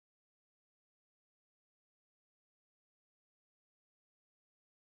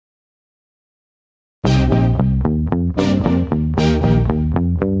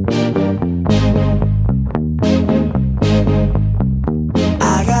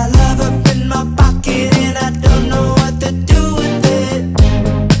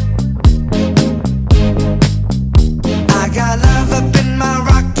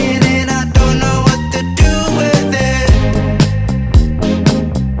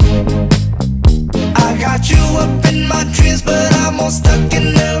my dreams, but I'm all stuck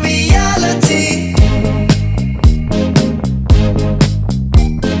in the reality.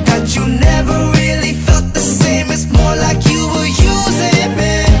 That you never really felt the same. It's more like you were using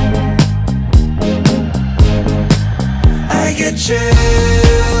me. I get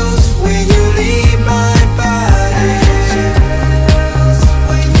chills when you leave my body.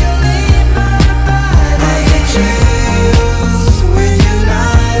 When you leave my body, I get chills when you're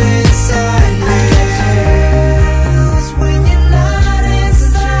not inside me. When you're not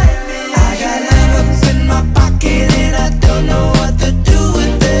inside me, I got love up in my pocket and I don't know what to do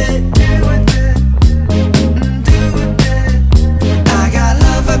with it. I got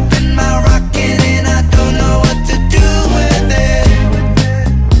love up in my rocket and I don't know what to do with it.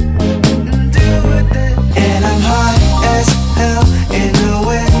 And I'm hot as hell in the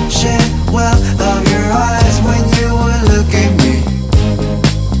windshield well of your eyes when you would look at me.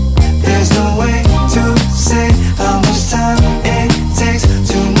 There's no way to say how much time it takes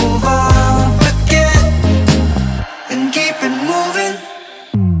to move on, forget, and keep it moving.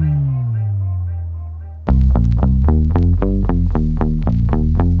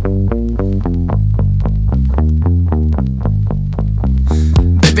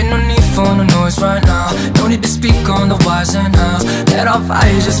 Baby, no need for no noise right now. No need to speak on the whys and hows. Let our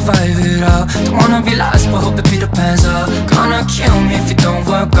fires just fight it out. Don't wanna be last, but hope it Peter Pan's out. Gonna kill me if it don't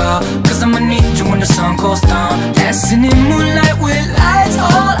work out. Cause I'ma need you when the sun goes down. Dancing in moonlight with lights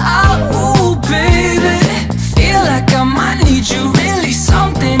all out. Ooh, baby, feel like I might need you. Really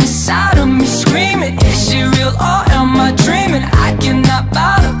something inside of me screaming. Is she real or am I dreaming? I cannot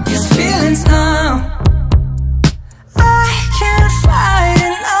bottle these feelings now. I can't fight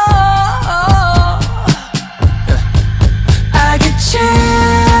it, no. I get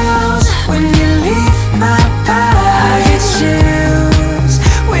chills when you leave my body. I get chills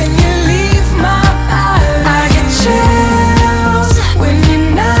when you leave my body. I get chills when you're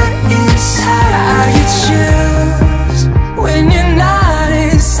not inside. I get chills when you're not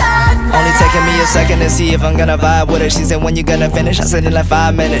inside. Only taking me a second to see if I'm gonna vibe with her. She said, when you gonna finish? I said in like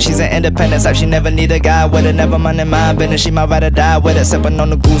 5 minutes. She's an independent type, she never need a guy with her. Never mind in my business, she might ride or die with it. Sipping on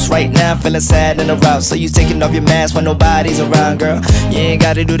the goose right now, feeling sad in the route. So you taking off your mask when nobody's around, girl. You ain't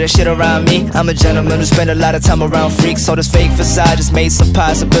gotta do that shit around me. I'm a gentleman who spend a lot of time around freaks. So this fake facade just made some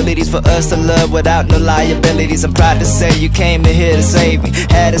possibilities for us to love without no liabilities. I'm proud to say you came in here to save me.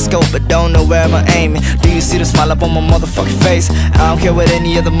 Had a scope but don't know where I'm aiming. Do you see the smile up on my motherfucking face? I don't care what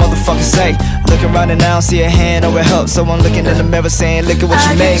any other motherfucker say. Look around and I don't see a hand or a help. So I'm looking in the mirror saying, look at what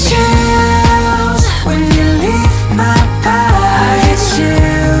you made me. I get chills when you leave my body. I get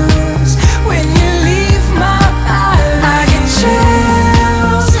chills